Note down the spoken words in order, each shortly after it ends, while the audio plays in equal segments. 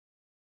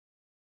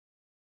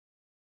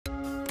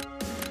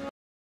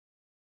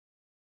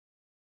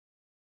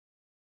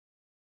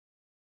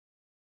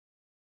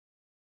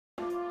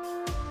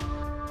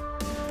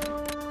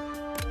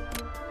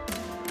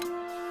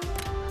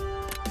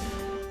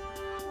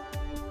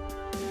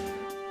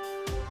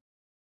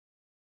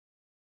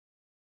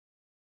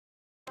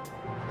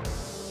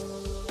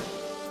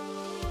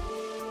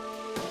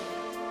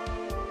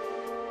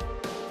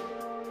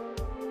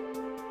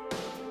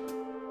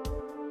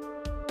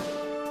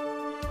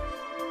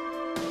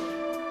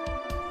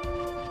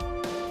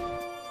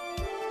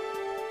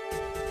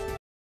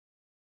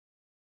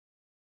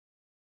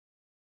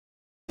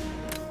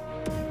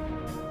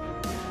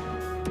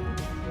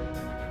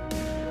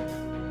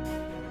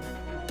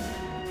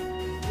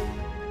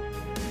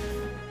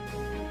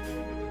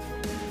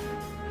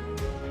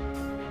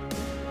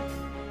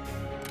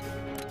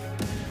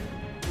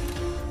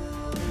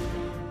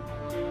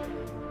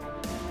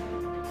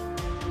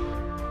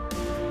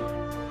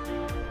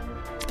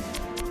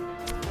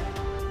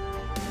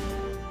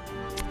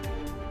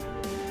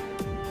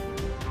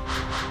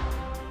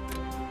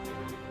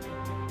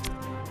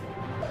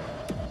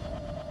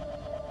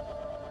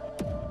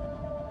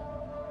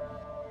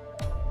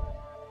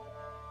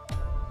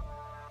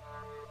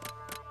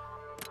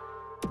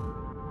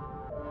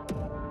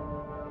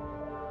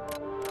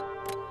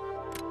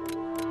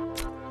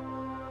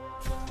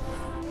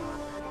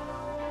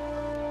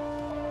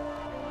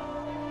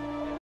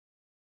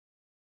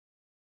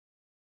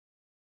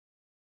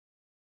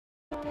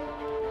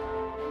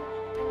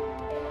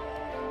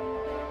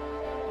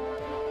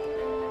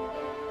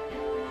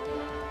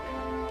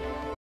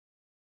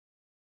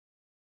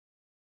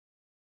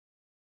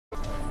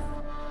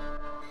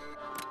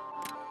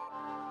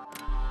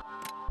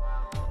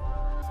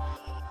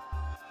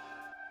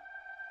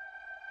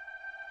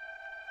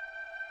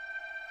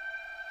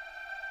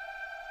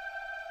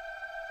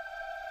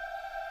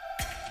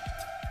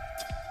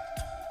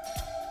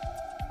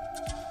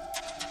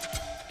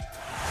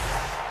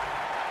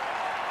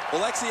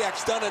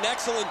Oleksiak's done an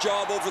excellent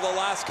job over the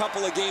last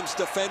couple of games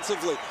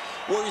defensively.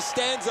 Where he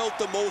stands out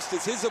the most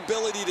is his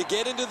ability to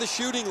get into the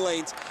shooting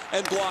lanes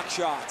and block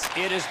shots.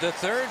 It is the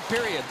third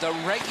period, the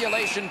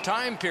regulation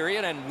time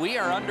period, and we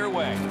are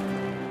underway.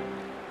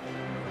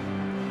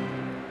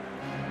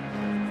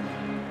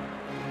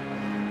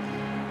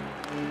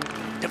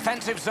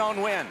 Defensive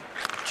zone win.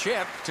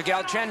 Chip to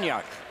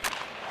Galchenyuk.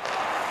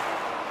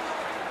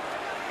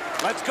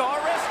 Let's go,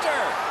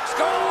 Rister!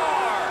 Score!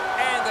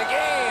 And the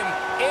game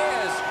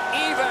is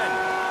even.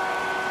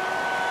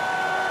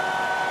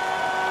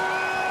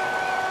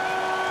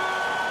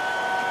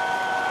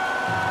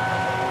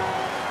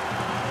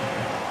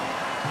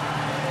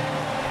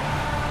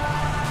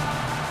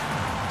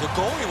 The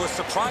goalie was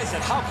surprised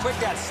at how quick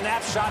that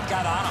snapshot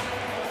got on him.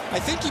 I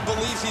think he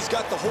believes he's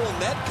got the whole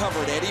net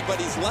covered, Eddie, but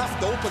he's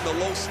left open the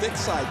low stick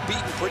side,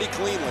 beaten pretty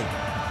cleanly.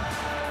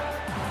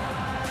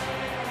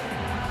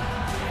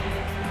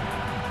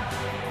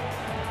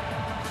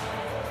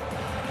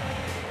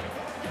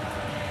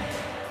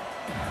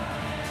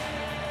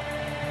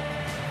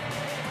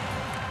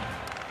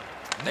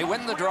 They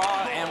win the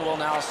draw and will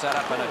now set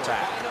up an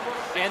attack.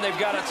 And they've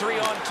got a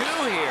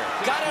 3-on-2 here.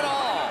 Got it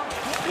all.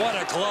 What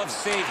a glove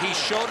save. He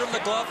showed him the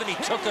glove and he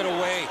took it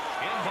away.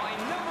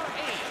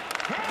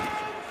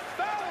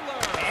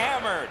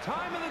 Hammered.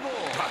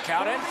 Puck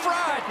out in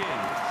front.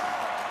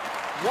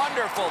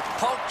 Wonderful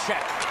poke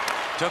check.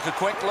 Took a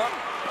quick look.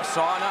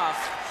 Saw enough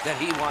that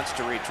he wants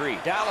to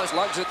retreat. Dallas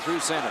lugs it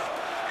through center.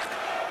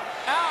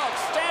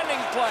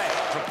 Outstanding play.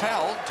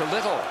 Propelled to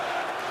Little.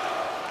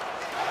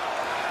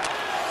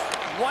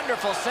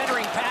 Wonderful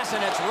centering pass, and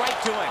it's right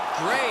to him.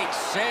 Great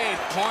save,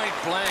 point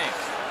blank.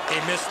 A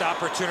missed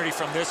opportunity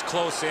from this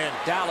close in.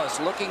 Dallas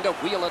looking to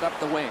wheel it up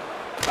the wing.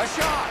 A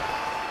shot.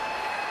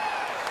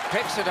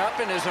 Picks it up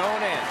in his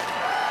own end.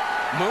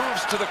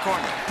 Moves to the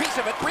corner. Piece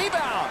of it.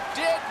 Rebound.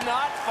 Did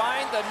not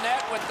find the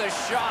net with the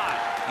shot.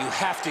 You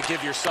have to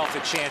give yourself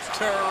a chance.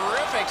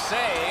 Terrific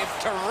save.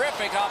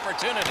 Terrific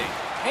opportunity.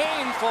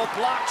 Painful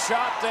block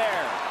shot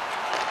there.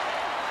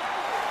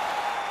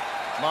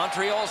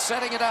 Montreal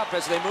setting it up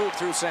as they move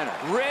through center.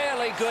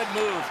 Really good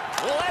move.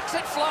 Lets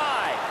it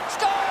fly.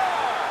 Score!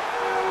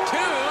 2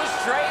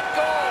 straight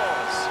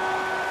goals.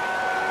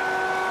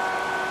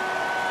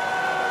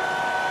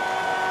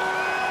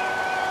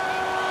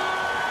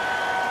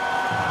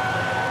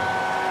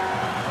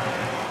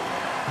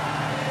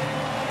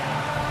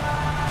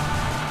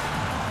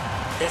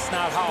 It's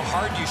not how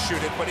hard you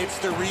shoot it, but it's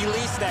the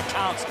release that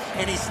counts,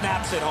 and he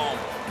snaps it home.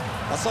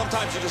 Now,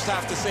 sometimes you just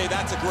have to say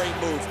that's a great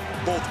move.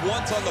 Both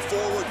once on the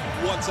forward,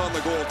 once on the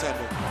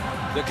goaltender.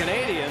 The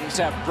Canadians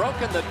have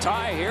broken the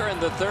tie here in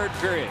the third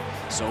period.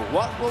 So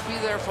what will be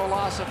their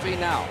philosophy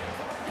now?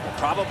 We'll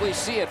probably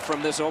see it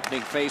from this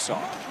opening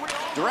faceoff.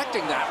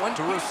 Directing that one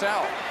to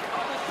Roussel.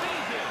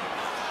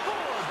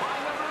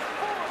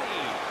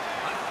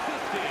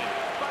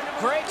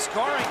 Great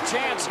scoring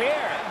chance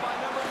here.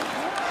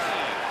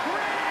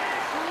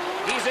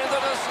 He's into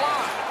the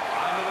slot.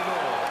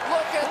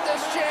 Look at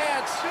this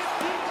chance.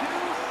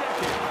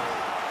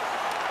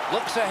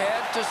 Looks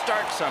ahead to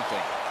start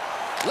something.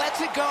 Lets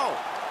it go.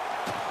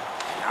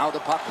 Now the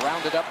puck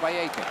rounded up by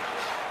Aiken.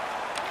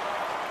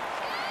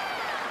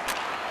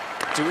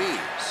 To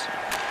Eaves.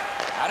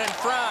 Out in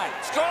front.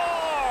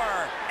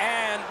 Score!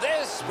 And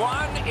this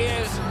one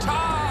is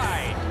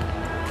tied.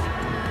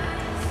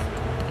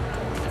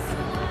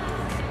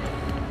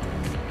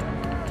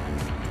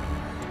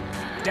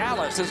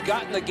 Dallas has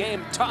gotten the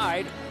game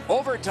tied.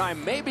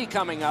 Overtime may be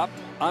coming up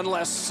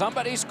unless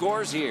somebody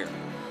scores here.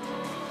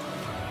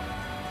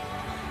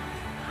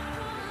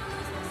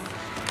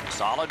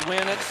 Solid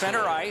win at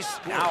center ice.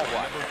 Now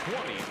what?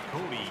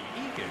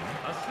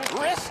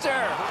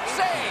 Rister!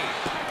 Save!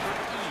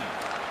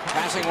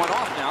 Passing one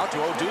off now to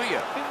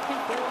Oduya.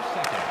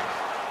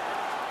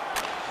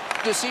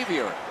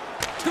 DeSevier.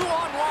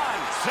 2-on-1.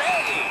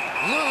 Save!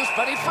 Loose,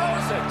 but he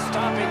froze it.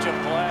 Stoppage of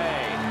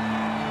play.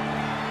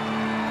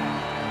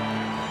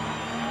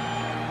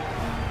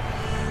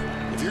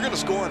 If you're going to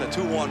score in a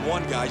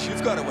 2-on-1, guys,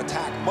 you've got to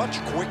attack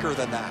much quicker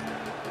than that.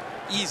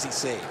 Easy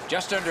save.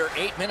 Just under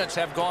 8 minutes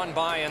have gone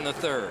by in the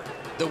third.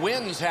 The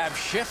winds have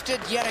shifted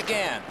yet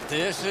again.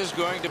 This is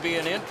going to be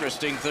an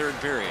interesting third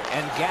period.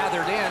 And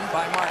gathered in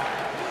by Martin.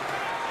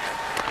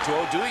 To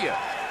Oduya.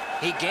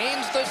 He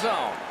gains the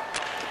zone.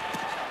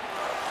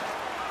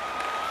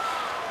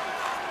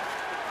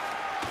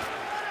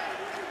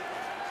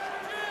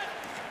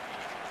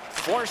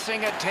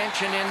 Forcing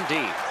attention in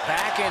deep.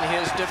 Back in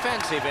his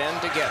defensive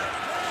end to get it.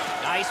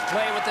 Nice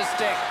play with the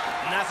stick.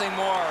 Nothing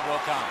more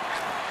will come.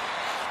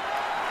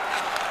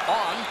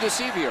 On to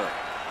Sevier.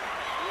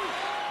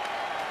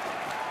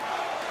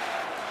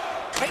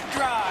 Big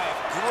drive.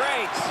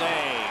 Great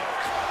save.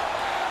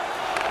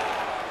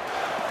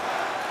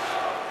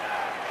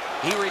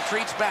 He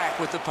retreats back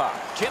with the puck.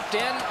 Chipped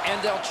in,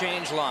 and they'll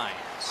change lines.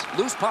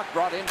 Loose puck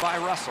brought in by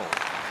Russell.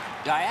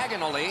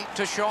 Diagonally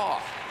to Shaw.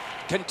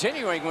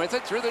 Continuing with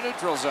it through the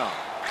neutral zone.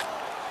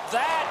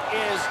 That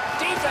is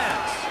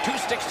defense. Two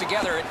sticks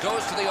together. It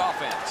goes to the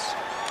offense.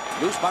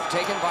 Loose puck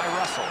taken by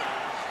Russell.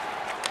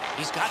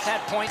 He's got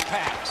that point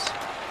pass.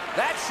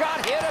 That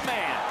shot hit a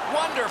man.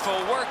 Wonderful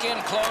work in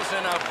close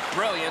and a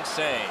brilliant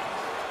save.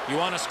 You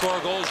want to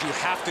score goals, you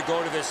have to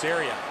go to this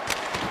area.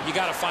 You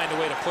got to find a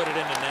way to put it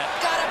in the net.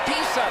 Got a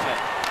piece of it.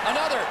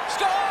 Another.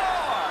 Score!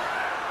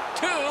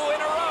 2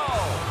 in a row.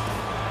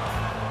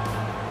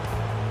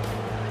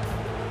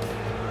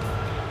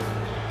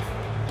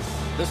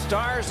 The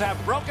Stars have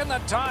broken the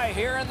tie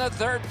here in the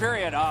third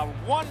period. A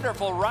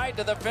wonderful ride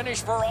to the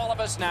finish for all of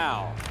us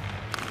now.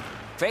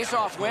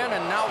 Face-off win,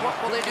 and now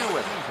what will they do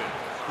with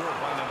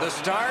it? The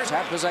Stars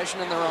have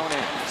possession in their own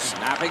end.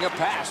 Snapping a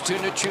pass to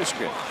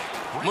Nichushkin.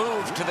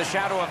 Moved to the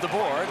shadow of the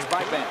boards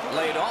by Bent.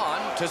 Laid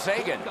on to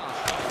Sagan.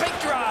 Big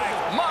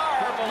drive.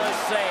 Marvelous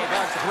save.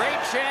 A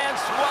great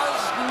chance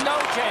was no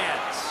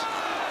chance.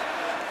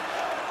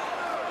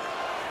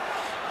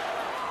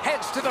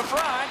 Heads to the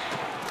front.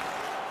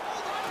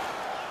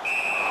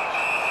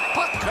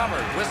 Puck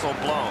covered. Whistle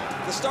blown.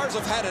 The Stars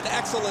have had an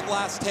excellent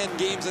last 10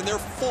 games, and they're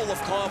full of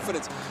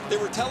confidence. They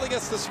were telling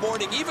us this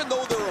morning, even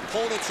though their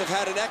opponents have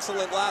had an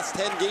excellent last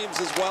 10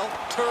 games as well.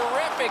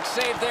 Terrific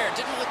save there.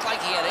 Didn't look like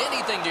he had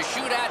anything to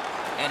shoot at,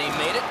 and he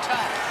made it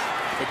tough.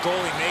 The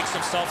goalie makes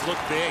himself look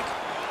big.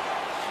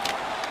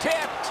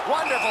 Tipped.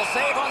 Wonderful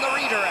save on the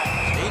redirect.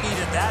 They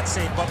needed that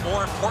save, but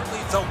more importantly,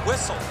 the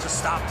whistle to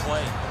stop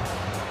play.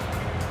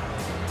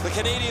 The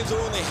Canadians are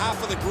only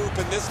half of the group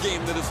in this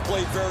game that has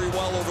played very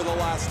well over the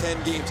last 10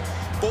 games.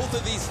 Both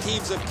of these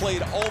teams have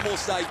played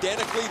almost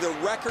identically. Their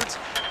records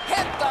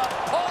hit the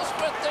post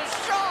with the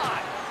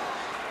shot.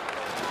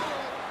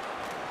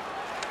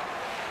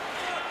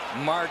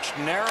 Marched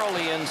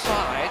narrowly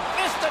inside.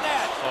 Missed the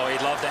net. Oh, he'd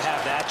love to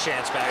have that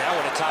chance back. That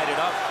would have tied it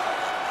up.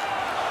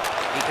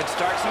 He could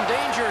start some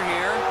danger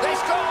here. They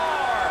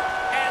score!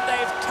 And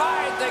they've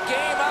tied the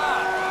game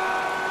up.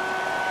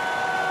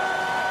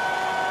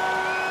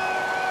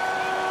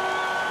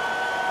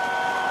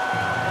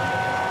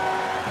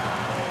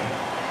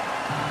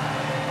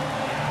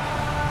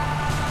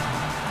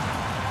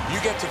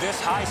 Get to this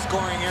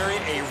high-scoring area,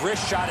 a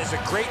wrist shot is a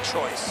great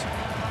choice.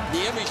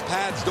 Niemi's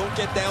pads don't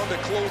get down to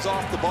close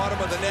off the bottom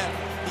of the net.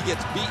 He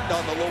gets beaten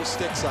on the low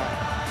stick side.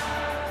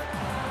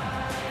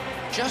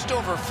 Just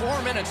over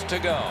 4 minutes to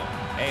go.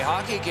 A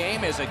hockey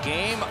game is a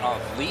game of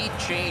lead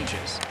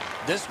changes.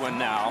 This one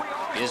now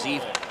is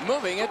even.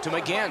 Moving it to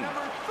McGinn.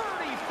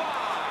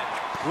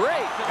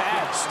 Great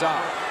pad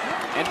stop.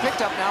 And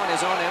picked up now in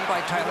his own end by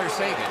Tyler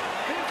Sagan.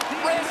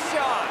 Wrist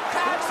shot.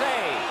 Pad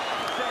save.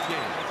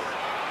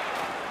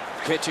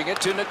 Pitching it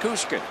to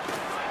Nichushkin.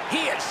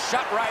 He is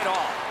shut right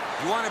off.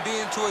 You want to be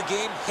into a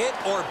game, hit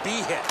or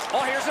be hit.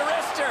 Oh, here's a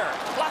wrister.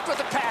 Blocked with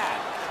the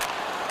pad.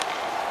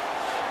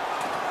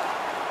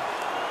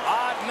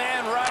 Odd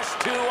man rush,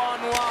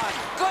 2-on-1.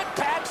 Good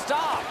pad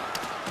stop.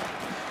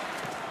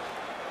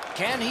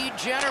 Can he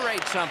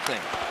generate something?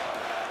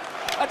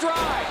 A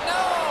drive. No.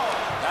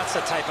 That's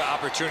the type of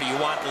opportunity you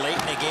want late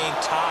in the game,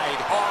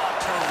 tied. Oh,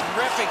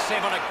 terrific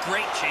save on a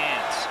great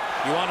chance.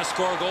 You want to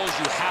score goals,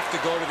 you have to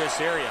go to this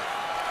area.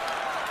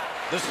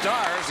 The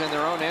Stars in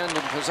their own end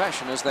in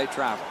possession as they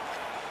travel.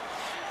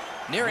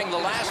 Nearing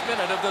the last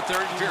minute of the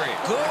third period.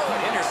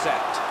 Good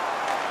intercept.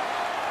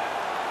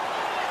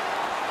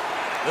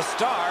 The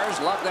Stars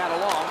lug that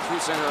along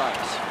through center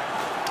ice.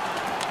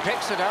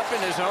 Picks it up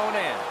in his own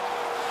end.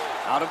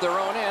 Out of their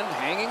own end,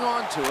 hanging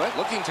on to it,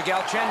 looking to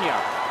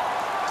Galchenyuk.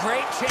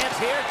 Great chance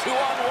here,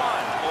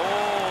 2-on-1.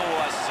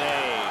 Oh, a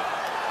save.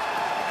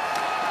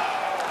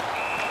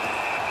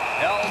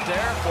 Held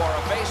there for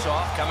a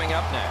face-off coming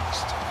up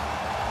next.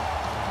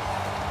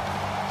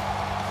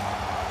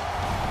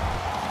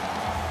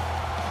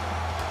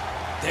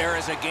 There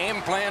is a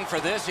game plan for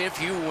this if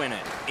you win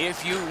it.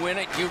 If you win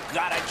it, you've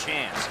got a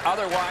chance.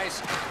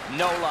 Otherwise,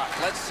 no luck.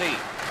 Let's see.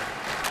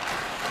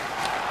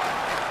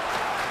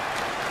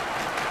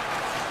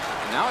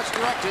 Now it's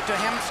directed to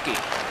Hemsky.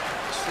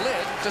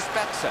 Slid to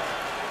Spezza.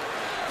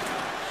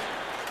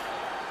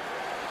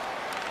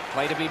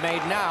 Play to be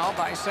made now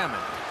by Semin.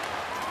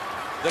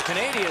 The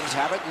Canadians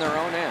have it in their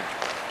own end.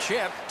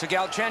 Chip to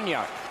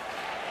Galchenyuk.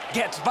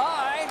 Gets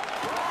by.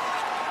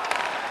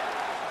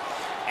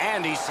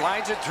 And he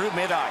slides it through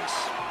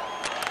mid-ice.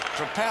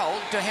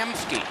 Propelled to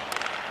Hemsky.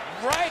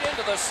 Right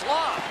into the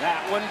slot.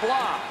 That one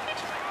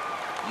blocked.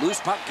 Loose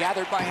puck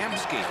gathered by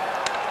Hemsky.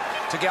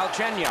 To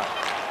Galchenyuk.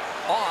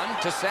 On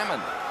to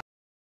Semin.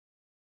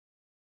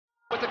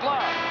 With the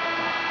glove.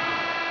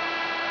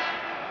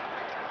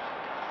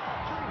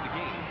 During the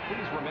game,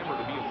 please remember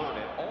to be alert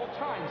at all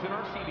times in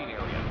our seating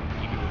area.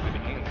 Even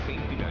with enhanced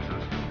safety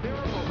measures, there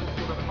are moments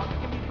where the puck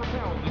can be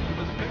propelled into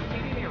the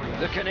spectating area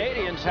The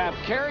Canadians have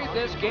carried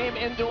this game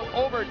into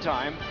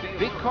overtime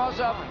because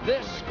of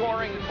this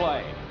scoring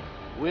play.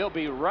 We'll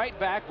be right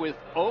back with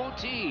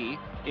OT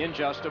in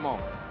just a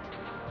moment.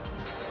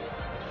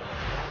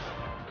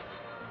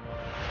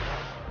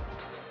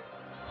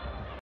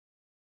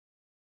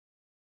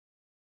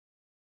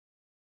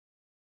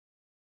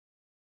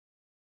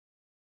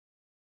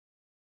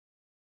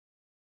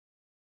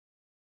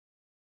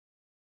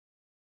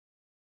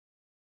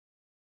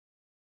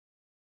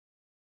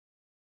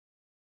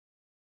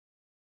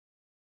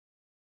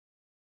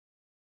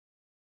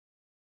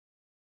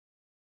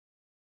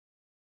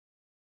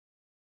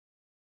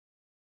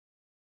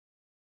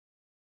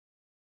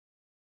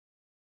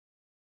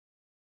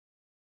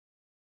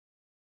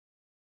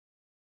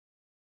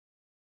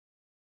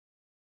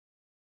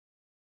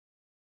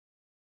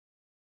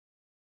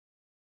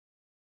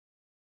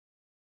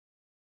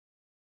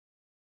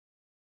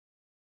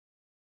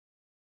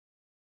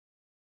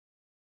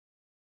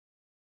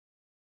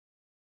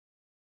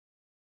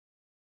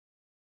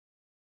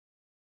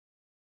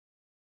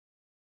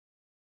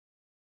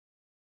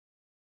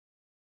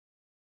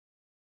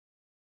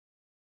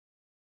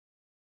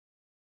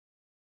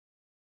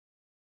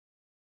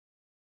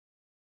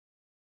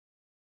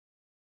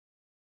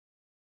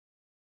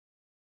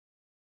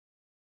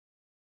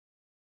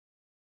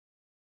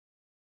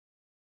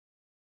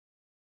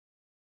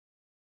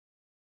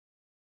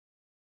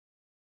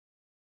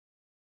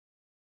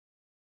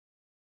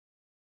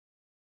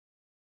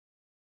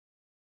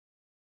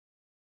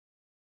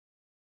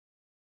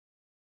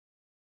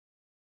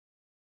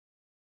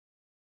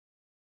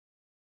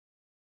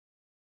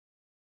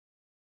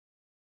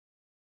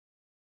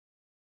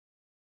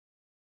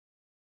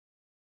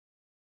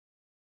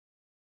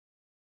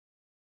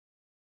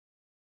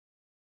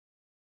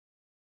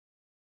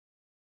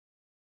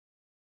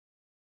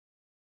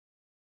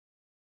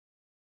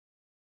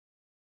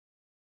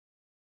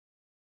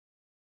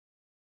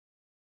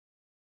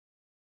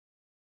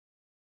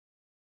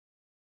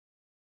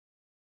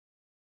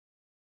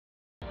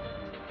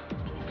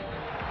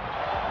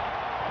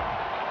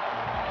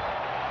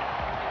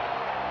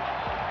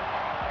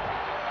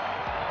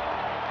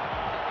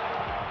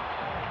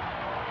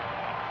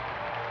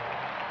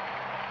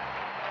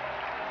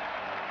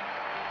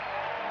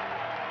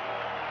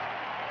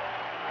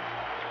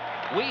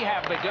 We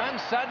have begun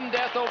sudden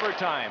death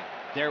overtime.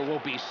 There will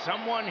be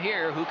someone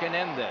here who can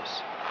end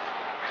this.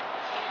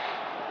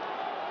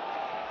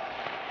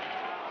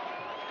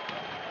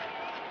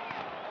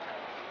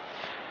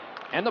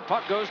 And the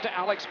puck goes to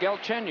Alex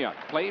Galchenyuk,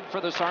 played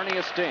for the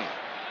Sarnia Sting.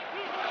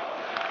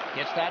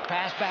 Gets that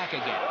pass back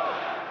again.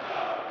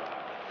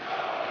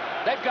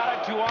 They've got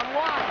it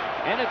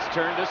 2-on-1, and it's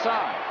turned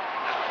aside.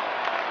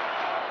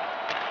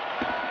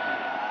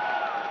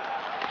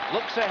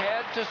 Looks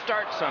ahead to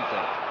start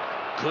something.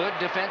 Good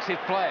defensive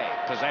play.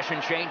 Possession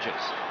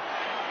changes.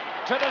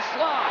 To the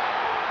slot.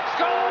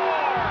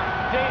 Score!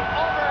 The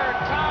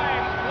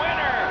overtime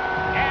winner.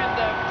 And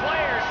the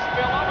players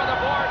spill over the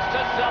boards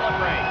to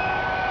celebrate.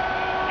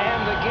 And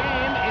the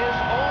game is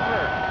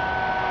over.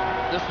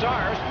 The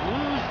Stars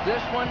lose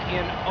this one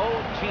in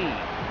OT.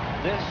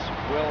 This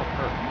will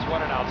hurt.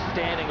 What an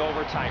outstanding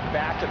overtime.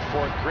 Back and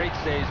forth. Great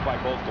saves by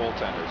both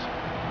goaltenders.